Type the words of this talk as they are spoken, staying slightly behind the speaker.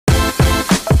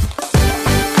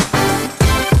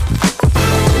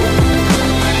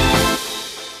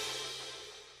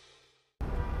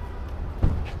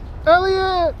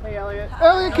Elliot! Hey, Elliot.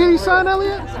 Elliot, can you sign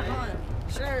Elliot?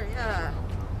 Sure, yeah.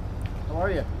 How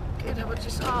are you? Good, how about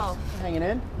yourself? Hanging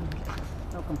in?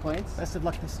 No complaints? Best of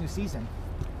luck this new season.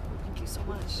 Thank you so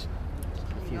much.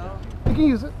 There you go. You can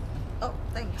use it. Oh,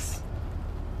 thanks.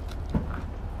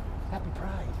 Happy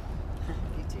Pride.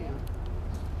 You too.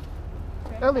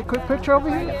 Elliot, quick picture over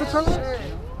here. If it's all right. Sure.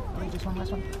 Hey, just one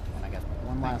last one. And I got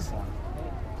one last one.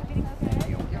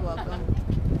 You're welcome.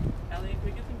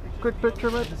 Quick picture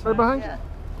right behind Yeah.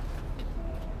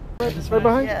 you. Right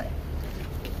behind you. Yeah.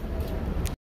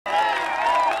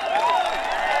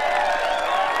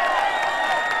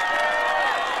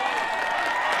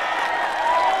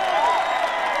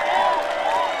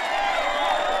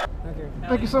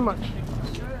 Thank you so much.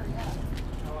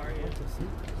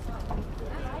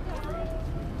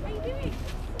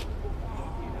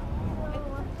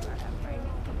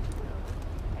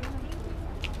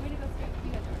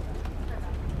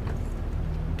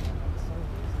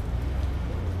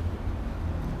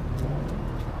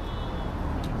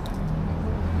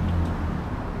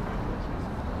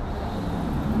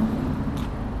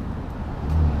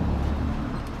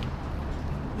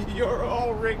 You're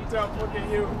all rigged up. Look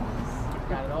at you.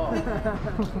 Got it all.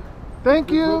 Thank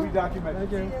you. Will be documented.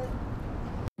 Thank you.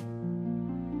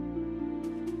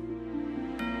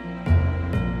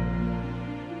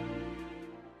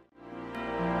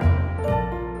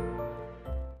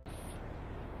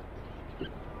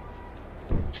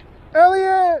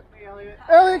 Elliot! Hey, Elliot.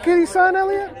 Elliot, can you sign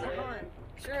Elliot?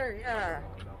 Sure, yeah.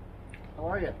 How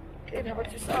are you? Good, how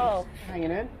about yourself?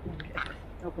 Hanging in?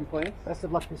 No complaints? Best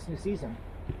of luck this new season.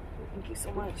 Thank you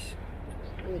so much.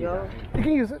 There you go. You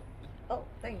can use it. Oh,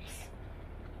 thanks.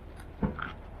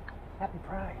 Happy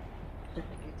Pride. You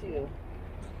too.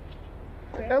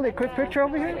 Elliot, quick picture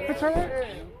over here. If it's all right.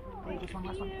 Hey, just one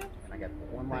last one. And I got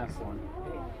one last one.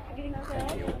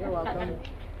 You're welcome.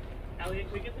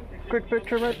 Quick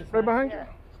picture right behind you.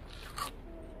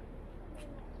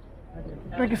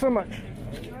 Thank you so much.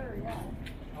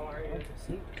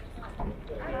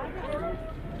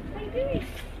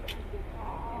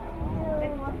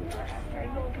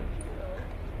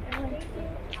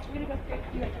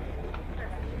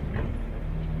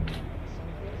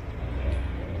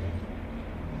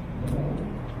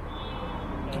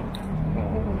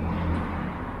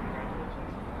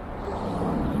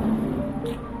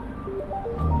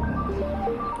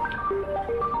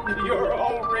 You're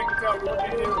all rigged up. Look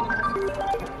at you.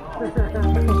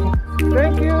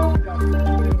 Thank you.